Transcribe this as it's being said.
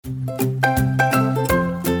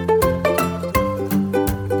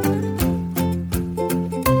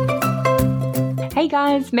Hey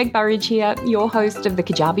guys, Meg Burridge here, your host of the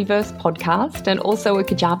Kajabiverse podcast and also a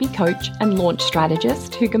Kajabi coach and launch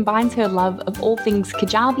strategist who combines her love of all things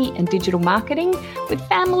Kajabi and digital marketing with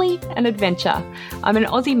family and adventure. I'm an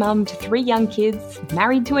Aussie mum to 3 young kids,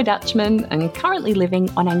 married to a Dutchman and currently living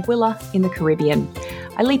on Anguilla in the Caribbean.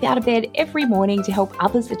 I leap out of bed every morning to help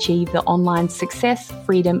others achieve the online success,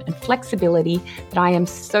 freedom and flexibility that I am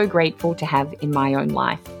so grateful to have in my own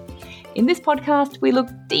life. In this podcast, we look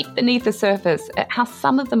deep beneath the surface at how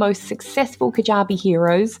some of the most successful Kajabi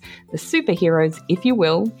heroes, the superheroes if you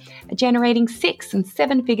will, are generating 6 and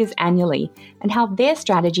 7 figures annually and how their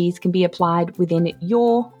strategies can be applied within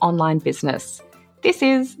your online business. This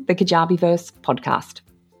is the Kajabiverse podcast.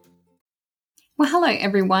 Well, hello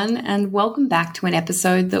everyone, and welcome back to an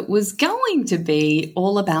episode that was going to be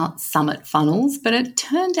all about summit funnels, but it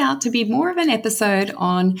turned out to be more of an episode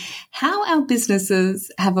on how our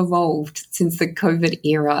businesses have evolved since the COVID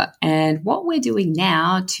era and what we're doing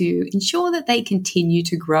now to ensure that they continue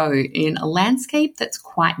to grow in a landscape that's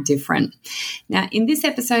quite different. Now, in this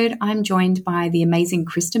episode, I'm joined by the amazing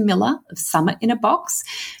Krista Miller of Summit in a Box,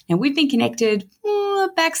 and we've been connected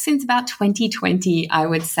back since about 2020, I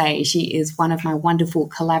would say. She is one of my wonderful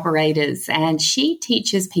collaborators, and she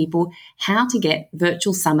teaches people how to get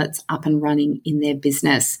virtual summits up and running in their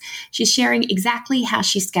business. She's sharing exactly how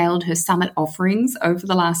she scaled her summit offerings over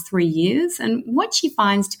the last 3 years and what she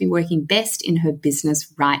finds to be working best in her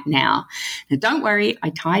business right now. Now, don't worry, I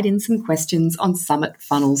tied in some questions on summit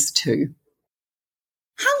funnels too.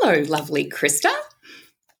 Hello, lovely Krista.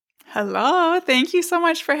 Hello. Thank you so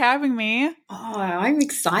much for having me. Oh, I'm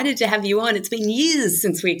excited to have you on. It's been years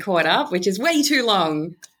since we caught up, which is way too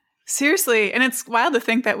long. Seriously. And it's wild to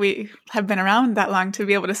think that we have been around that long to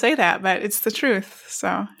be able to say that, but it's the truth. So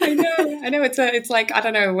I know. It's like, I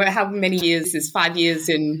don't know how many years is 5 years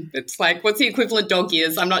in. It's like, what's the equivalent dog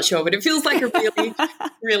years? I'm not sure, but it feels like a really,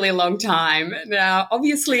 really long time. Now,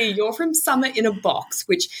 obviously, you're from Summit in a Box,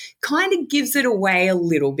 which kind of gives it away a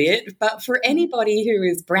little bit. But for anybody who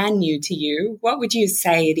is brand new to you, what would you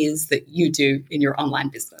say it is that you do in your online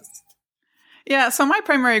business? Yeah. So my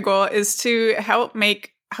primary goal is to help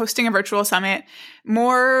make hosting a virtual summit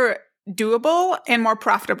more doable and more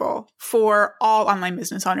profitable for all online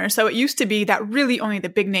business owners. So it used to be that really only the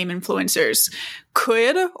big name influencers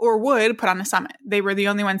could or would put on a summit. They were the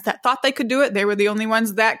only ones that thought they could do it. They were the only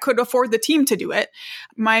ones that could afford the team to do it.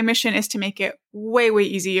 My mission is to make it way, way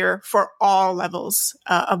easier for all levels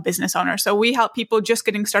of business owners. So we help people just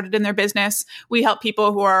getting started in their business. We help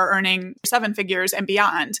people who are earning 7 figures and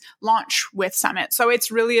beyond launch with Summit. So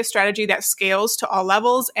it's really a strategy that scales to all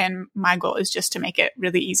levels. And my goal is just to make it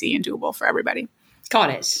really easy and doable for everybody. Got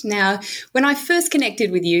it. Now, when I first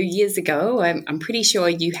connected with you years ago, I'm pretty sure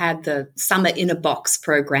you had the Summit in a Box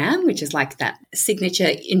program, which is like that signature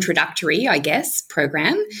introductory, I guess,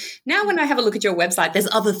 program. Now, when I have a look at your website, there's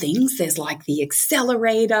other things. There's like the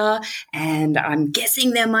accelerator, and I'm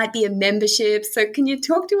guessing there might be a membership. So can you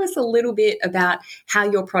talk to us a little bit about how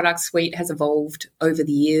your product suite has evolved over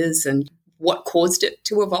the years and what caused it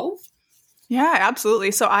to evolve? Yeah,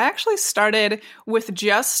 absolutely. So I actually started with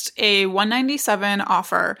just a $197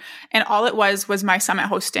 offer, and all it was my summit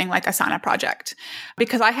hosting like Asana project,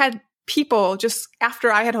 because I had people just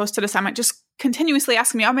after I had hosted a summit just continuously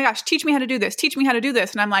asking me, oh my gosh, teach me how to do this. Teach me how to do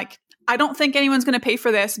this. And I'm like, I don't think anyone's going to pay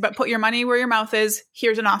for this, but put your money where your mouth is.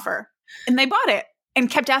 Here's an offer. And they bought it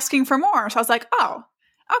and kept asking for more. So I was like, oh,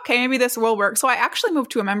 okay, maybe this will work. So I actually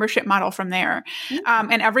moved to a membership model from there.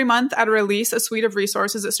 And every month I'd release a suite of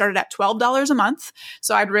resources. It started at $12 a month.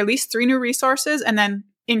 So I'd release 3 new resources and then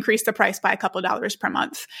increase the price by a couple of dollars per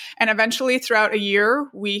month. And eventually throughout a year,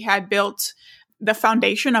 we had built the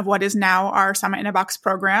foundation of what is now our Summit in a Box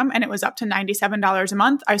program. And it was up to $97 a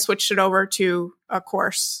month. I switched it over to a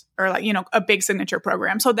course or a big signature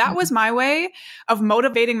program. So that was my way of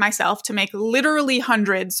motivating myself to make literally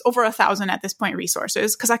hundreds, over 1,000 at this point,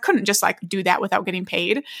 resources, because I couldn't just do that without getting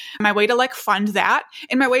paid. My way to fund that,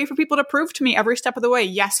 and my way for people to prove to me every step of the way,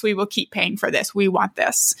 yes, we will keep paying for this. We want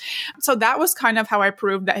this. So that was kind of how I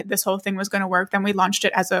proved that this whole thing was going to work. Then we launched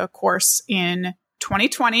it as a course in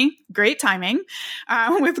 2020, great timing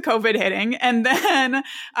with COVID hitting. And then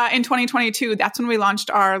in 2022, that's when we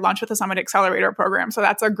launched our Launch with the Summit Accelerator program. So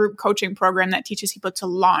that's a group coaching program that teaches people to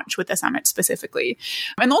launch with the Summit specifically.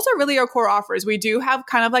 And those are really our core offers. We do have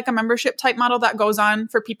kind of like a membership type model that goes on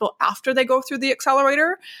for people after they go through the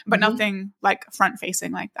accelerator, but nothing front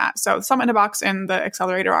facing like that. So Summit in a Box and the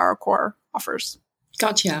accelerator are our core offers.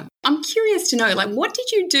 Gotcha. I'm curious to know, what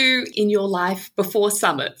did you do in your life before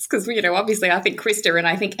summits? Because, obviously I think Krista and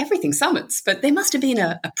I think everything summits, but there must have been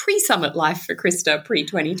a pre-summit life for Krista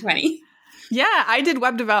pre-2020. Yeah, I did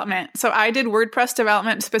web development. So I did WordPress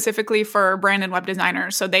development specifically for brand and web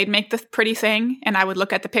designers. So they'd make the pretty thing and I would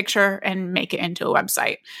look at the picture and make it into a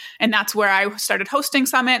website. And that's where I started hosting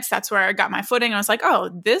summits. That's where I got my footing. I was like, oh,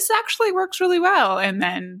 this actually works really well. And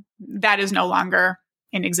then that is no longer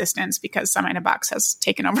in existence because Summit in a Box has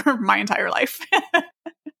taken over my entire life.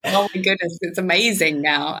 Oh my goodness, it's amazing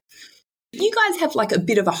now. You guys have a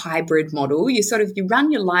bit of a hybrid model. You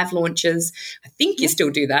run your live launches. I think you still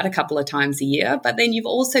do that a couple of times a year, but then you've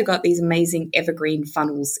also got these amazing evergreen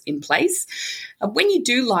funnels in place. When you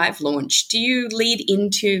do live launch, do you lead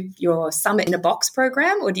into your Summit in a Box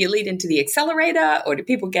program or do you lead into the accelerator or do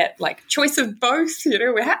people get choice of both?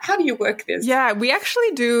 How do you work this? Yeah, we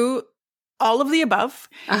actually do all of the above.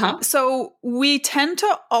 So we tend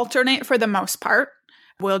to alternate for the most part.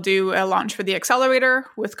 We'll do a launch for the accelerator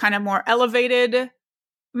with kind of more elevated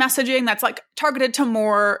messaging that's targeted to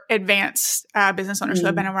more advanced business owners who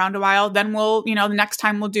have been around a while. Then we'll, the next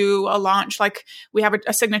time we'll do a launch, we have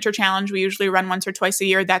a signature challenge. We usually run once or twice a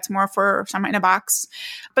year. That's more for Summit in a Box.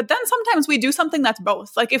 But then sometimes we do something that's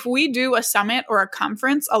both. If we do a summit or a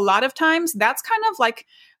conference, a lot of times that's kind of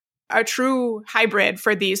a true hybrid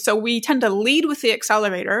for these. So we tend to lead with the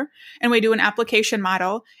accelerator and we do an application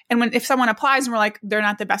model. And if someone applies and we're they're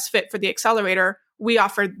not the best fit for the accelerator, we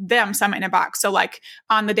offer them Summit in a Box. So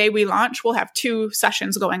on the day we launch, we'll have 2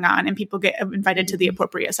 sessions going on and people get invited to the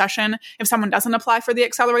appropriate session. If someone doesn't apply for the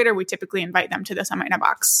accelerator, we typically invite them to the Summit in a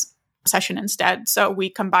Box session instead. So we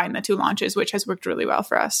combine the 2 launches, which has worked really well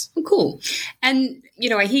for us. Cool. And,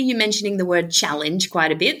 I hear you mentioning the word challenge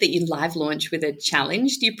quite a bit, that you live launch with a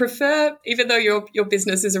challenge. Do you prefer, even though your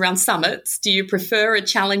business is around summits, do you prefer a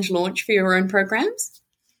challenge launch for your own programs?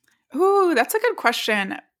 Ooh, that's a good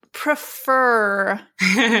question. Prefer.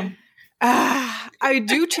 I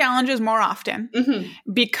do challenges more often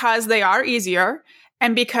because they are easier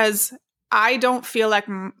and because I don't feel like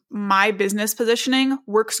my business positioning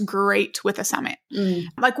works great with a summit.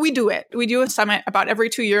 We do it. We do a summit about every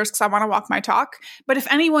 2 years because I want to walk my talk. But if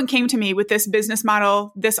anyone came to me with this business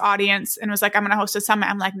model, this audience, and was I'm going to host a summit,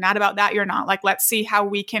 I'm not about that. You're not. Let's see how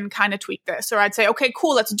we can kind of tweak this. Or I'd say, okay,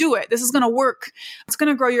 cool, let's do it. This is going to work. It's going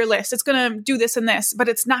to grow your list. It's going to do this and this, but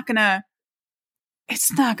it's not going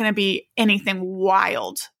to be anything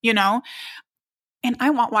wild, And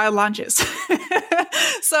I want wild launches.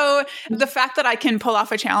 So the fact that I can pull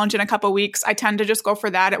off a challenge in a couple of weeks, I tend to just go for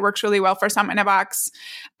that. It works really well for Summit in a Box.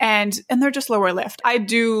 And they're just lower lift. I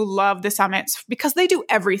do love the summits because they do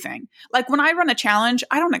everything. When I run a challenge,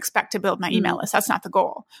 I don't expect to build my email list. That's not the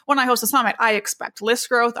goal. When I host a summit, I expect list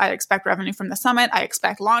growth. I expect revenue from the summit. I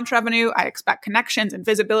expect launch revenue. I expect connections and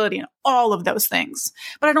visibility and all of those things.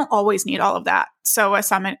 But I don't always need all of that. So a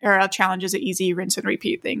summit or a challenge is an easy rinse and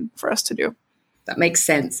repeat thing for us to do. That makes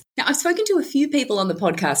sense. Now, I've spoken to a few people on the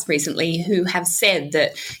podcast recently who have said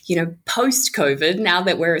that, post-COVID, now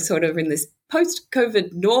that we're sort of in this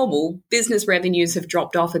post-COVID normal, business revenues have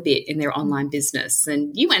dropped off a bit in their online business.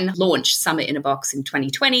 And you launched Summit in a Box in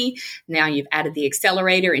 2020. Now you've added the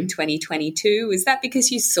accelerator in 2022. Is that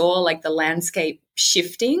because you saw the landscape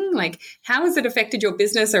shifting? How has it affected your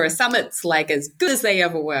business, or are summits as good as they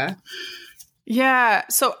ever were? Yeah.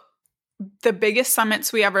 So the biggest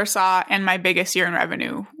summits we ever saw and my biggest year in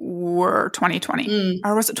revenue were 2020.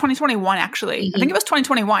 Or was it 2021, actually? I think it was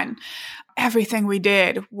 2021. Everything we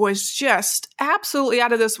did was just absolutely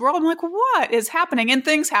out of this world. I'm what is happening? And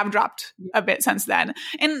things have dropped a bit since then.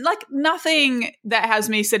 And nothing that has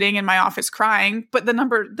me sitting in my office crying, but the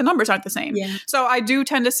numbers aren't the same. Yeah. So I do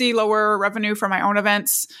tend to see lower revenue for my own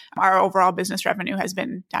events. Our overall business revenue has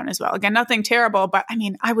been down as well. Again, nothing terrible, but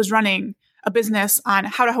I was running a business on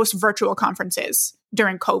how to host virtual conferences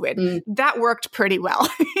during COVID. That worked pretty well,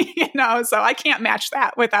 so I can't match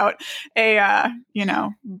that without a,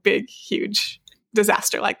 big, huge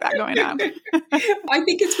disaster like that going on. I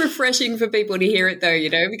think it's refreshing for people to hear it though,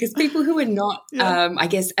 because people who are not, I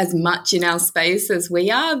guess, as much in our space as we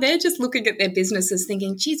are, they're just looking at their businesses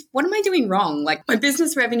thinking, geez, what am I doing wrong? My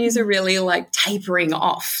business revenues are really tapering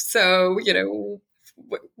off. So,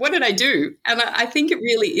 what did I do? And I think it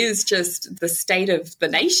really is just the state of the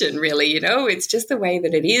nation, really, it's just the way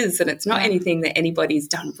that it is. And it's not anything that anybody's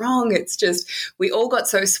done wrong. It's just we all got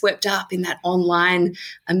so swept up in that online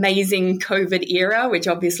amazing COVID era, which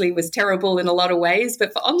obviously was terrible in a lot of ways.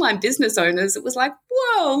 But for online business owners, it was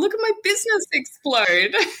whoa, look at my business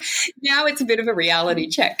explode. Now it's a bit of a reality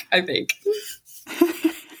check, I think.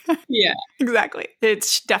 Yeah. Exactly.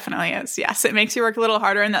 It definitely is. Yes. It makes you work a little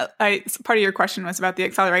harder. And part of your question was about the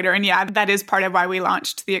accelerator. And yeah, that is part of why we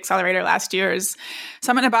launched the accelerator last year. Is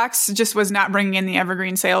Summit in a Box just was not bringing in the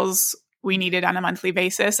evergreen sales we needed on a monthly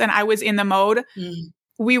basis. And I was in the mode.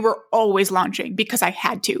 We were always launching because I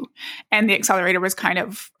had to. And the accelerator was kind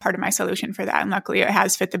of part of my solution for that. And luckily it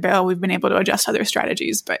has fit the bill. We've been able to adjust other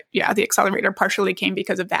strategies. But yeah, the accelerator partially came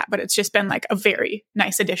because of that. But it's just been like a very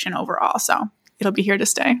nice addition overall. So it'll be here to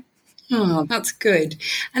stay. Oh, that's good.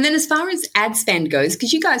 And then as far as ad spend goes,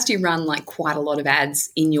 because you guys do run like quite a lot of ads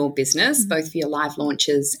in your business, both for your live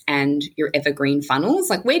launches and your evergreen funnels,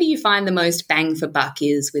 like where do you find the most bang for buck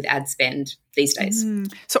is with ad spend these days?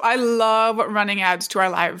 So I love running ads to our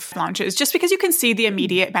live launches just because you can see the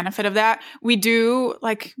immediate benefit of that. We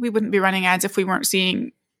wouldn't be running ads if we weren't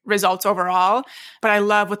seeing results overall. But I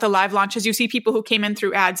love with the live launches, you see people who came in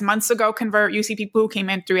through ads months ago convert. You see people who came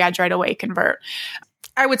in through ads right away convert.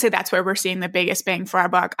 I would say that's where we're seeing the biggest bang for our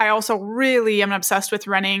buck. I also really am obsessed with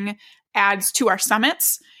running ads to our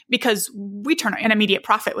summits because we turn an immediate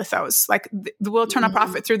profit with those. Like we'll turn a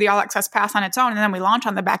profit through the All Access Pass on its own, and then we launch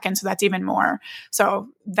on the back end. So that's even more. So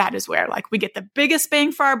that is where like we get the biggest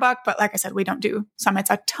bang for our buck. But like I said, we don't do summits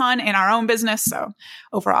a ton in our own business. So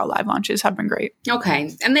overall live launches have been great.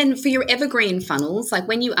 Okay. And then for your evergreen funnels, like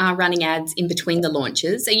when you are running ads in between the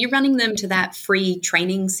launches, are you running them to that free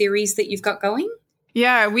training series that you've got going?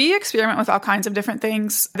 Yeah, we experiment with all kinds of different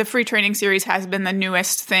things. The free training series has been the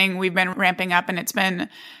newest thing we've been ramping up, and it's been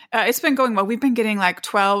going well. We've been getting like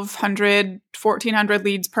 1,200, 1,400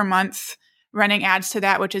 leads per month running ads to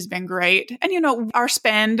that, which has been great. And, our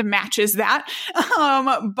spend matches that.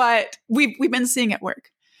 But we've been seeing it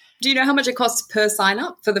work. Do you know how much it costs per sign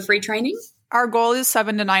up for the free training? Our goal is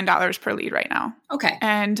 $7 to $9 per lead right now. Okay.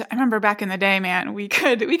 And I remember back in the day, man, we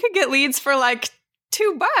could get leads for like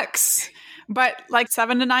 $2. But like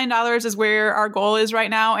 $7 to $9 is where our goal is right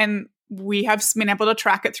now. And we have been able to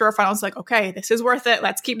track it through our funnels. Like, okay, this is worth it.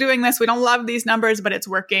 Let's keep doing this. We don't love these numbers, but it's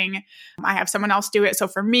working. I have someone else do it. So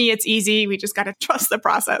for me, it's easy. We just got to trust the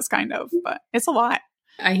process kind of, but it's a lot.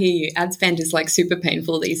 I hear you. Ad spend is like super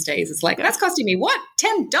painful these days. It's like, that's costing me what?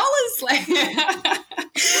 $10? Like,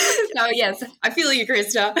 so yes, I feel you,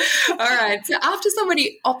 Krista. All right. So after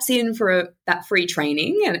somebody opts in for that free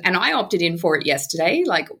training, and I opted in for it yesterday,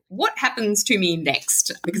 like what happens to me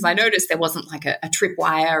next? Because I noticed there wasn't like a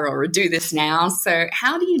tripwire or a do this now. So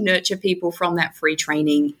how do you nurture people from that free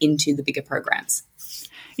training into the bigger programs?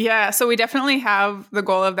 Yeah, so we definitely have the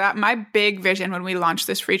goal of that. My big vision when we launch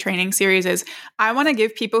this free training series is I want to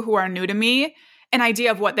give people who are new to me an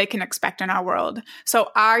idea of what they can expect in our world. So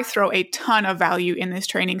I throw a ton of value in this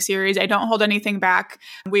training series. I don't hold anything back.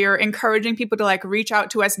 We are encouraging people to like reach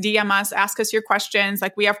out to us, DM us, ask us your questions.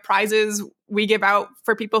 Like we have prizes we give out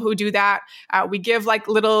for people who do that. We give like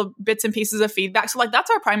little bits and pieces of feedback. So like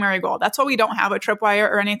that's our primary goal. That's why we don't have a tripwire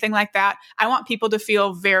or anything like that. I want people to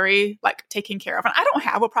feel very like taken care of. And I don't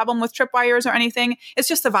have a problem with tripwires or anything. It's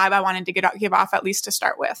just the vibe I wanted to give off at least to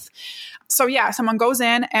start with. So yeah, someone goes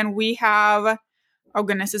in and we have, oh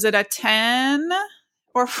goodness, is it a 10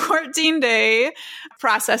 or 14-day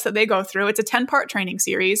process that they go through? It's a 10-part training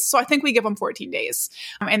series. So I think we give them 14 days.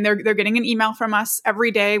 And they're getting an email from us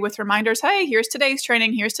every day with reminders, hey, here's today's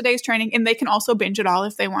training, and they can also binge it all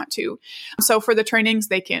if they want to. So for the trainings,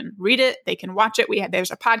 they can read it, they can watch it.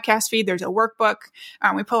 There's a podcast feed, there's a workbook.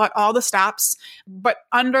 We pull out all the stops. But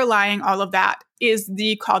underlying all of that is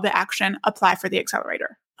the call to action, apply for the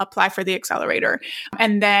accelerator.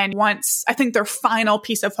 And then once, I think their final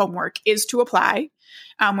piece of homework is to apply,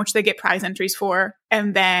 which they get prize entries for.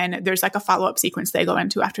 And then there's like a follow-up sequence they go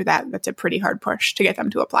into after that. That's a pretty hard push to get them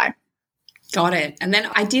to apply. Got it. And then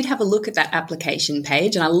I did have a look at that application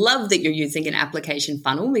page, and I love that you're using an application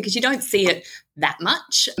funnel because you don't see it that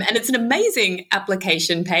much. And it's an amazing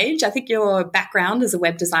application page. I think your background as a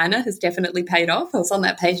web designer has definitely paid off. I was on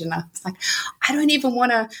that page and I was like, I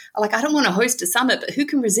don't want to host a summit, but who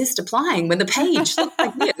can resist applying when the page looks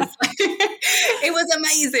like this? It was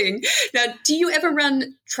amazing. Now, do you ever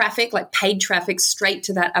run traffic, like paid traffic, straight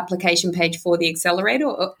to that application page for the accelerator,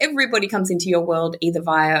 or everybody comes into your world either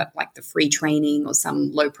via like the free training or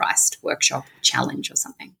some low-priced workshop challenge or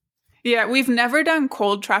something? Yeah, we've never done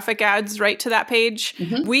cold traffic ads right to that page.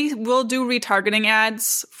 Mm-hmm. We will do retargeting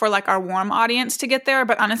ads for like our warm audience to get there,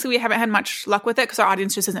 but honestly, we haven't had much luck with it because our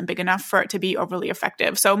audience just isn't big enough for it to be overly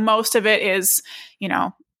effective. So most of it is,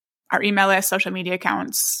 our email list, social media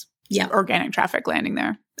accounts, organic traffic landing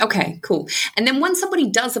there. Okay, cool. And then once somebody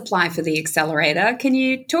does apply for the accelerator, can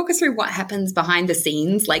you talk us through what happens behind the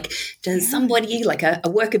scenes? Like, does somebody, like a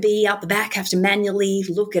worker bee out the back, have to manually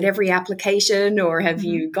look at every application, or have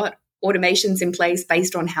you got automations in place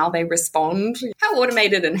based on how they respond? How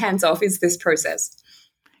automated and hands-off is this process?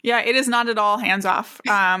 Yeah, it is not at all hands-off.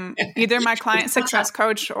 Either my client success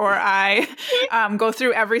coach or I go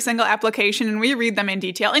through every single application and we read them in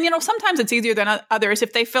detail. And, sometimes it's easier than others.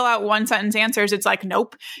 If they fill out one sentence answers, it's like,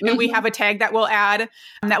 nope. And we have a tag that we'll add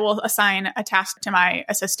that will assign a task to my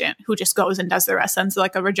assistant who just goes and does the rest. Sends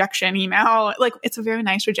like a rejection email. Like, it's a very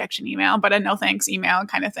nice rejection email, but a no thanks email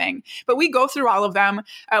kind of thing. But we go through all of them.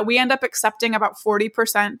 We end up accepting about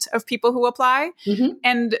 40% of people who apply.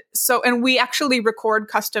 And we actually record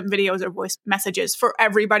custom videos or voice messages for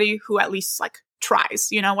everybody who at least like tries,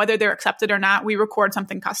 whether they're accepted or not, we record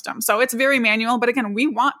something custom. So it's very manual, but again, we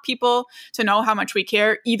want people to know how much we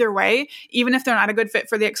care either way. Even if they're not a good fit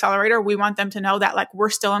for the accelerator, we want them to know that like we're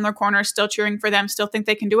still in their corner, still cheering for them, still think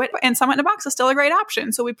they can do it. And Summit in a Box is still a great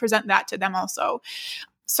option. So we present that to them also.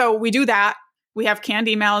 So we do that. We have canned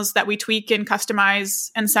emails that we tweak and customize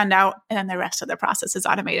and send out, and then the rest of the process is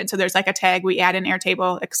automated. So there's like a tag, we add an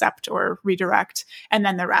Airtable, accept or redirect, and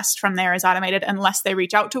then the rest from there is automated unless they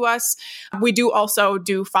reach out to us. We do also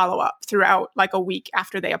do follow-up throughout like a week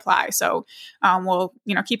after they apply. So we'll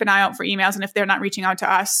keep an eye out for emails, and if they're not reaching out to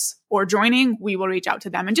us or joining, we will reach out to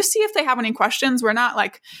them and just see if they have any questions. We're not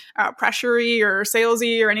like pressury or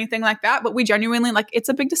salesy or anything like that, but we genuinely it's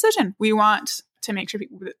a big decision. We want to make sure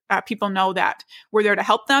people know that we're there to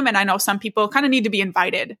help them. And I know some people kind of need to be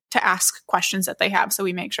invited to ask questions that they have. So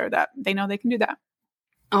we make sure that they know they can do that.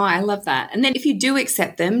 Oh, I love that. And then if you do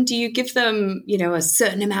accept them, do you give them, a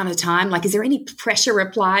certain amount of time? Like, is there any pressure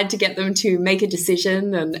applied to get them to make a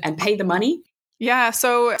decision and pay the money? Yeah.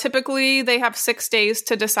 So typically they have 6 days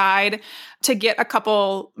to decide to get a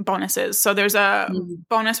couple bonuses. So there's a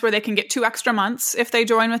bonus where they can get 2 extra months if they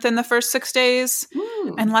join within the first 6 days.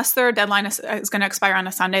 Unless their deadline is going to expire on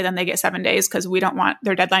a Sunday, then they get 7 days because we don't want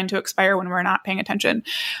their deadline to expire when we're not paying attention.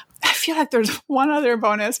 I feel like there's one other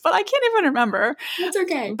bonus, but I can't even remember. That's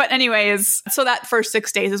okay. But anyways, so that first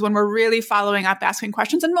 6 days is when we're really following up, asking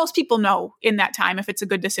questions. And most people know in that time if it's a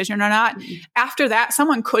good decision or not. After that,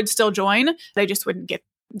 someone could still join. They just wouldn't get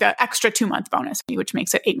the extra 2-month bonus, which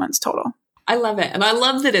makes it 8 months total. I love it. And I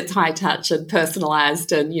love that it's high touch and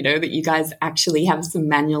personalized and, that you guys actually have some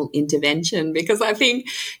manual intervention, because I think,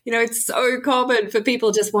 it's so common for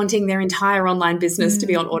people just wanting their entire online business to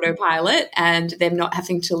be on autopilot and them not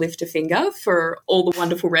having to lift a finger for all the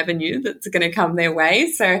wonderful revenue that's going to come their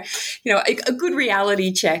way. So, a good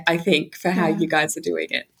reality check, I think, for how you guys are doing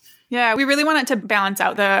it. Yeah, we really wanted to balance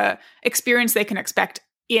out the experience they can expect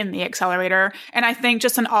in the accelerator. And I think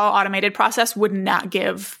just an all automated process would not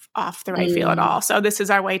give off the right feel at all. So this is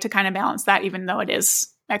our way to kind of balance that, even though it is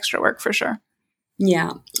extra work for sure.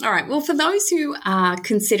 Yeah. All right. Well, for those who are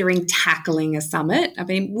considering tackling a summit,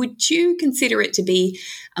 would you consider it to be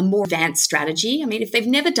a more advanced strategy? If they've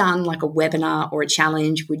never done like a webinar or a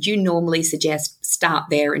challenge, would you normally suggest start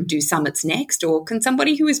there and do summits next? Or can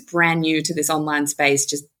somebody who is brand new to this online space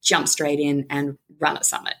just jump straight in and run a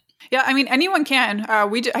summit? Yeah, anyone can.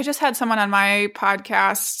 I just had someone on my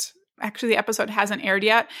podcast. Actually, the episode hasn't aired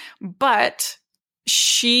yet, but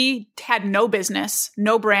she had no business,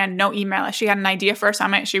 no brand, no email. She had an idea for a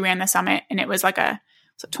summit. She ran the summit, and it was like a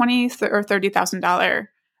 $20,000 or $30,000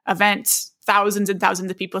 event. Thousands and thousands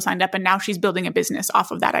of people signed up, and now she's building a business off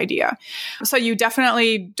of that idea. So you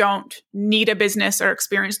definitely don't need a business or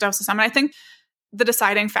experience to host a summit. I think the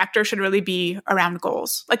deciding factor should really be around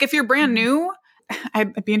goals. Like if you're brand new,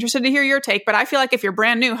 I'd be interested to hear your take, but I feel like if you're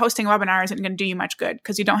brand new, hosting a webinar isn't going to do you much good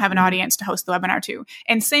because you don't have an audience to host the webinar to.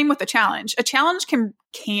 And same with the challenge. A challenge can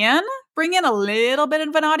bring in a little bit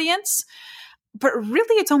of an audience, but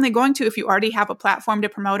really it's only going to if you already have a platform to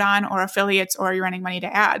promote on or affiliates or you're running money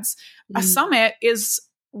to ads. A summit is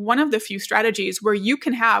one of the few strategies where you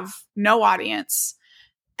can have no audience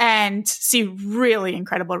and see really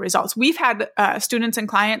incredible results. We've had students and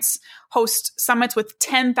clients host summits with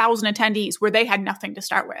 10,000 attendees where they had nothing to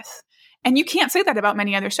start with. And you can't say that about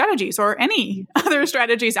many other strategies or any other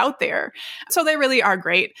strategies out there. So they really are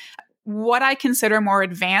great. What I consider more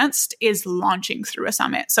advanced is launching through a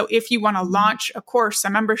summit. So if you want to launch a course, a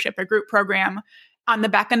membership, a group program on the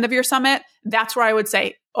back end of your summit, that's where I would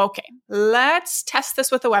say, okay, let's test this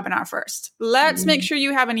with a webinar first. Let's make sure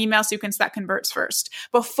you have an email sequence that converts first.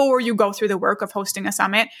 Before you go through the work of hosting a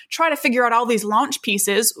summit, try to figure out all these launch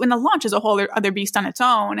pieces when the launch is a whole other beast on its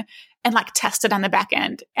own and test it on the back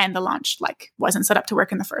end and the launch wasn't set up to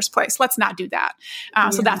work in the first place. Let's not do that.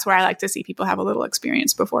 So that's where I like to see people have a little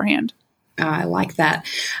experience beforehand. I like that.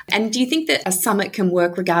 And do you think that a summit can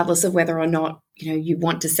work regardless of whether or not, you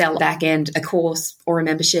want to sell back end a course or a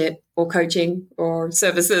membership or coaching or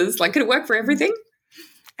services? Could it work for everything?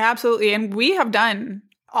 Absolutely. And we have done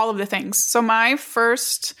all of the things. So my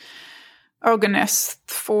first, oh goodness,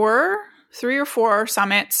 3 or 4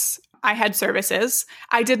 summits, I had services.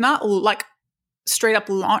 I did not like straight up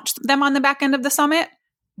launch them on the back end of the summit,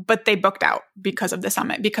 but they booked out because of the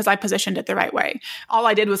summit, because I positioned it the right way. All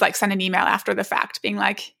I did was like send an email after the fact being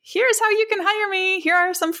like, here's how you can hire me. Here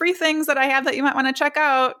are some free things that I have that you might want to check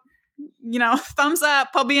out. You know, thumbs up,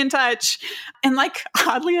 I'll be in touch. And like,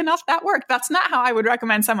 oddly enough, that worked. That's not how I would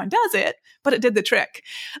recommend someone does it, but it did the trick.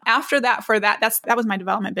 After that, that was my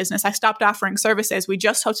development business. I stopped offering services. We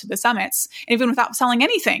just hosted the summits, even without selling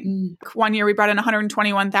anything. One year we brought in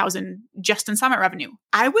 $121,000 just in summit revenue.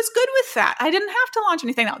 I was good with that. I didn't have to launch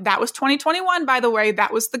anything. That was 2021, by the way.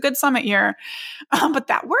 That was the good summit year, but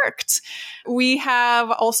that worked. We have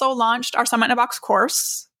also launched our Summit in a Box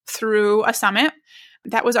course through a summit.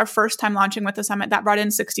 That was our first time launching with the summit. That brought in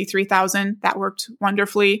 $63,000. That worked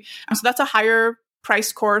wonderfully. So that's a higher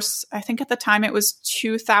price course. I think at the time it was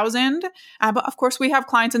 $2,000. But of course, we have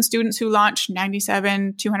clients and students who launch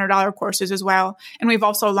 $97, $200 courses as well. And we've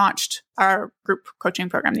also launched our group coaching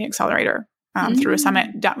program, the Accelerator, through a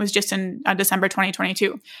summit. That was just in December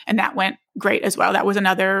 2022. And that went great as well. That was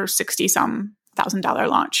another $60-some thousand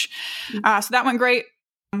launch. So that went great.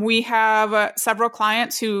 We have several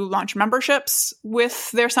clients who launch memberships with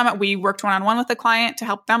their summit. We worked one-on-one with the client to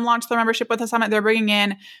help them launch their membership with the summit. They're bringing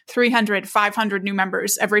in 300, 500 new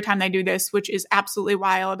members every time they do this, which is absolutely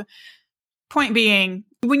wild. Point being,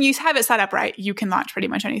 when you have it set up right, you can launch pretty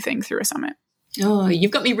much anything through a summit. Oh,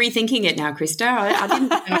 you've got me rethinking it now, Krista. I didn't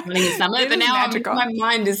know I was running a summit, but now my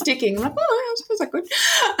mind is ticking. I'm like, I suppose I could.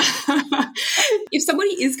 If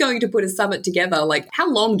somebody is going to put a summit together, like how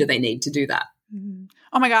long do they need to do that?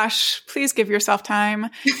 Oh my gosh, please give yourself time.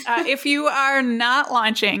 If you are not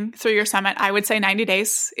launching through your summit, I would say 90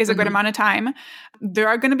 days is a good amount of time. There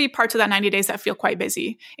are going to be parts of that 90 days that feel quite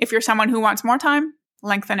busy. If you're someone who wants more time,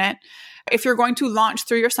 lengthen it. If you're going to launch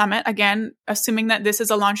through your summit, again, assuming that this is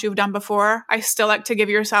a launch you've done before, I still like to give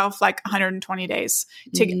yourself like 120 days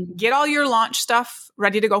to get all your launch stuff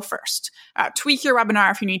ready to go first. Tweak your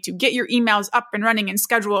webinar if you need to. Get your emails up and running and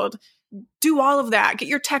scheduled. Do all of that. Get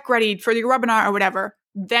your tech ready for your webinar or whatever.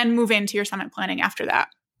 Then move into your summit planning after that.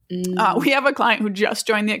 We have a client who just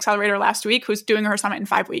joined the Accelerator last week who's doing her summit in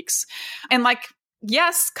 5 weeks. And like,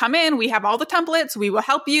 yes, come in. We have all the templates. We will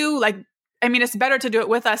help you. Like, I mean, it's better to do it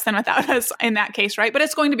with us than without us in that case, right? But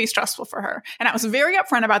it's going to be stressful for her. And I was very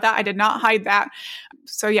upfront about that. I did not hide that.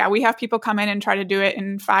 So yeah, we have people come in and try to do it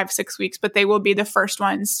in 5-6 weeks, but they will be the first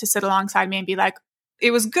ones to sit alongside me and be like,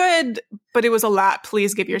 it was good, but it was a lot.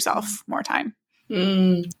 Please give yourself more time.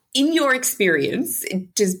 In your experience,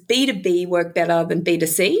 does B2B work better than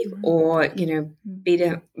B2C? Or, you know,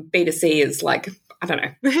 B2C is like, I don't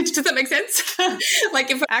know. Does that make sense?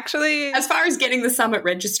 Like if actually, as far as getting the summit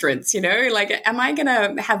registrants, you know, like, am I going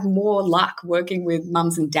to have more luck working with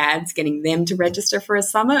mums and dads, getting them to register for a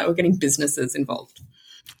summit or getting businesses involved?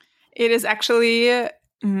 It is actually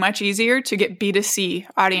much easier to get B2C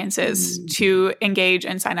audiences to engage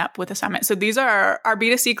and sign up with a summit. So these are our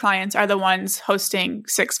B2C clients are the ones hosting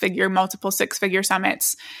multiple six-figure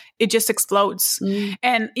summits. It just explodes.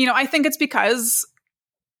 And, you know, I think it's because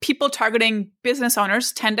people targeting business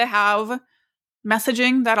owners tend to have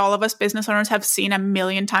messaging that all of us business owners have seen a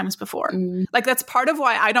million times before. Like that's part of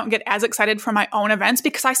why I don't get as excited for my own events,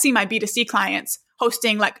 because I see my B2C clients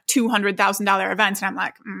hosting like $200,000 events and I'm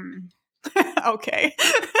like, okay.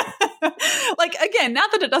 Like, again,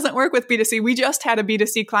 not that it doesn't work with B2C. We just had a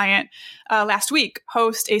B2C client last week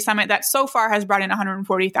host a summit that so far has brought in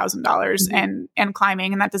 $140,000 and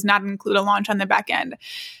climbing. And that does not include a launch on the back end.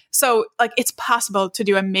 So like it's possible to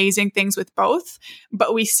do amazing things with both,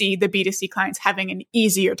 but we see the B2C clients having an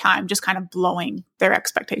easier time just kind of blowing their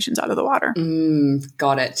expectations out of the water.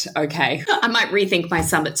 Got it. Okay. I might rethink my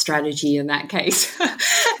summit strategy in that case.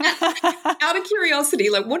 Out of curiosity,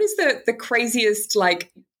 like what is the craziest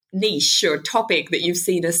like niche or topic that you've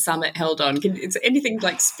seen a summit held on? Is anything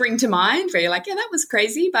like spring to mind where you're like, yeah, that was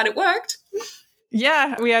crazy, but it worked?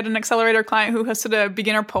 Yeah, we had an Accelerator client who hosted a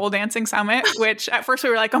beginner pole dancing summit, which at first we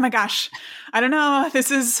were like, oh my gosh, I don't know,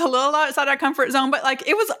 this is a little outside our comfort zone, but like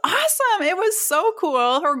it was awesome. It was so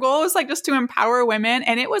cool. Her goal was like just to empower women,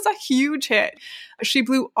 and it was a huge hit. She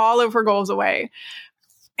blew all of her goals away.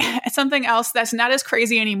 Something else that's not as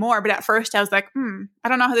crazy anymore, but at first I was like, I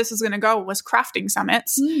don't know how this is going to go, was crafting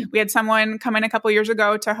summits. We had someone come in a couple years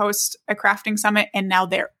ago to host a crafting summit, and now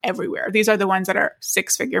they're everywhere. These are the ones that are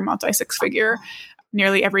six-figure, multi-six-figure,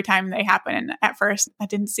 nearly every time they happen. And at first I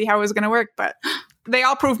didn't see how it was going to work, but they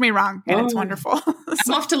all prove me wrong, and it's wonderful.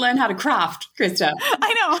 I'm off to learn how to craft, Krista.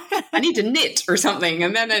 I know. I need to knit or something,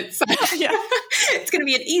 and then it's it's going to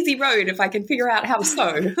be an easy road if I can figure out how to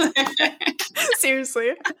sew.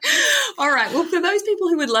 Seriously. All right. Well, for those people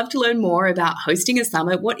who would love to learn more about hosting a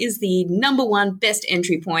summit, what is the number one best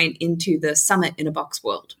entry point into the Summit in a Box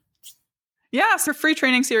world? Yeah, so free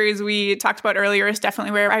training series we talked about earlier is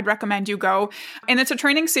definitely where I'd recommend you go. And it's a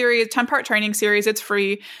training series, 10-part training series. It's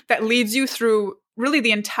free that leads you through really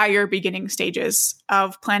the entire beginning stages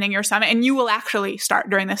of planning your summit. And you will actually start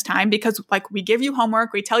during this time because like we give you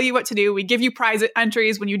homework, we tell you what to do, we give you prize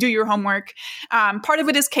entries when you do your homework. Part of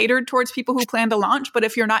it is catered towards people who plan to launch, but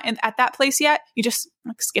if you're not at that place yet, you just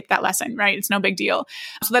skip that lesson, right? It's no big deal.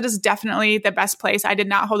 So that is definitely the best place. I did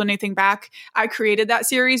not hold anything back. I created that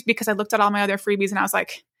series because I looked at all my other freebies and I was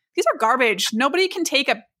like, these are garbage. Nobody can take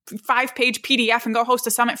a 5-page PDF and go host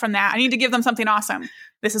a summit from that. I need to give them something awesome.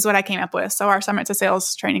 This is what I came up with. So our Summit to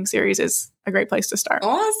Sales training series is a great place to start.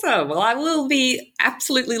 Awesome. Well, I will be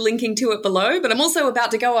absolutely linking to it below, but I'm also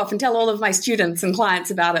about to go off and tell all of my students and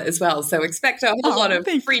clients about it as well. So expect a whole lot of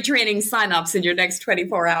free training signups in your next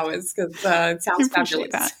 24 hours because it sounds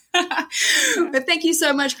fabulous. But thank you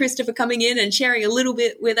so much, Krista, for coming in and sharing a little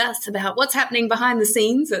bit with us about what's happening behind the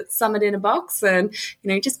scenes at Summit in a Box and,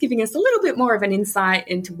 just giving us a little bit more of an insight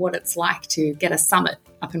into what it's like to get a summit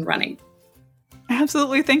up and running.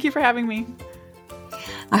 Absolutely. Thank you for having me.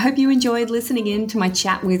 I hope you enjoyed listening in to my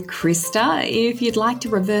chat with Krista. If you'd like to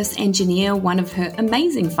reverse engineer one of her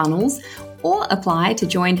amazing funnels or apply to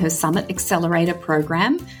join her Summit Accelerator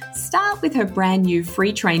program, start with her brand new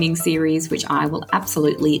free training series, which I will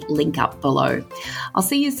absolutely link up below. I'll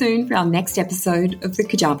see you soon for our next episode of the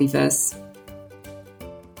Kajabiverse.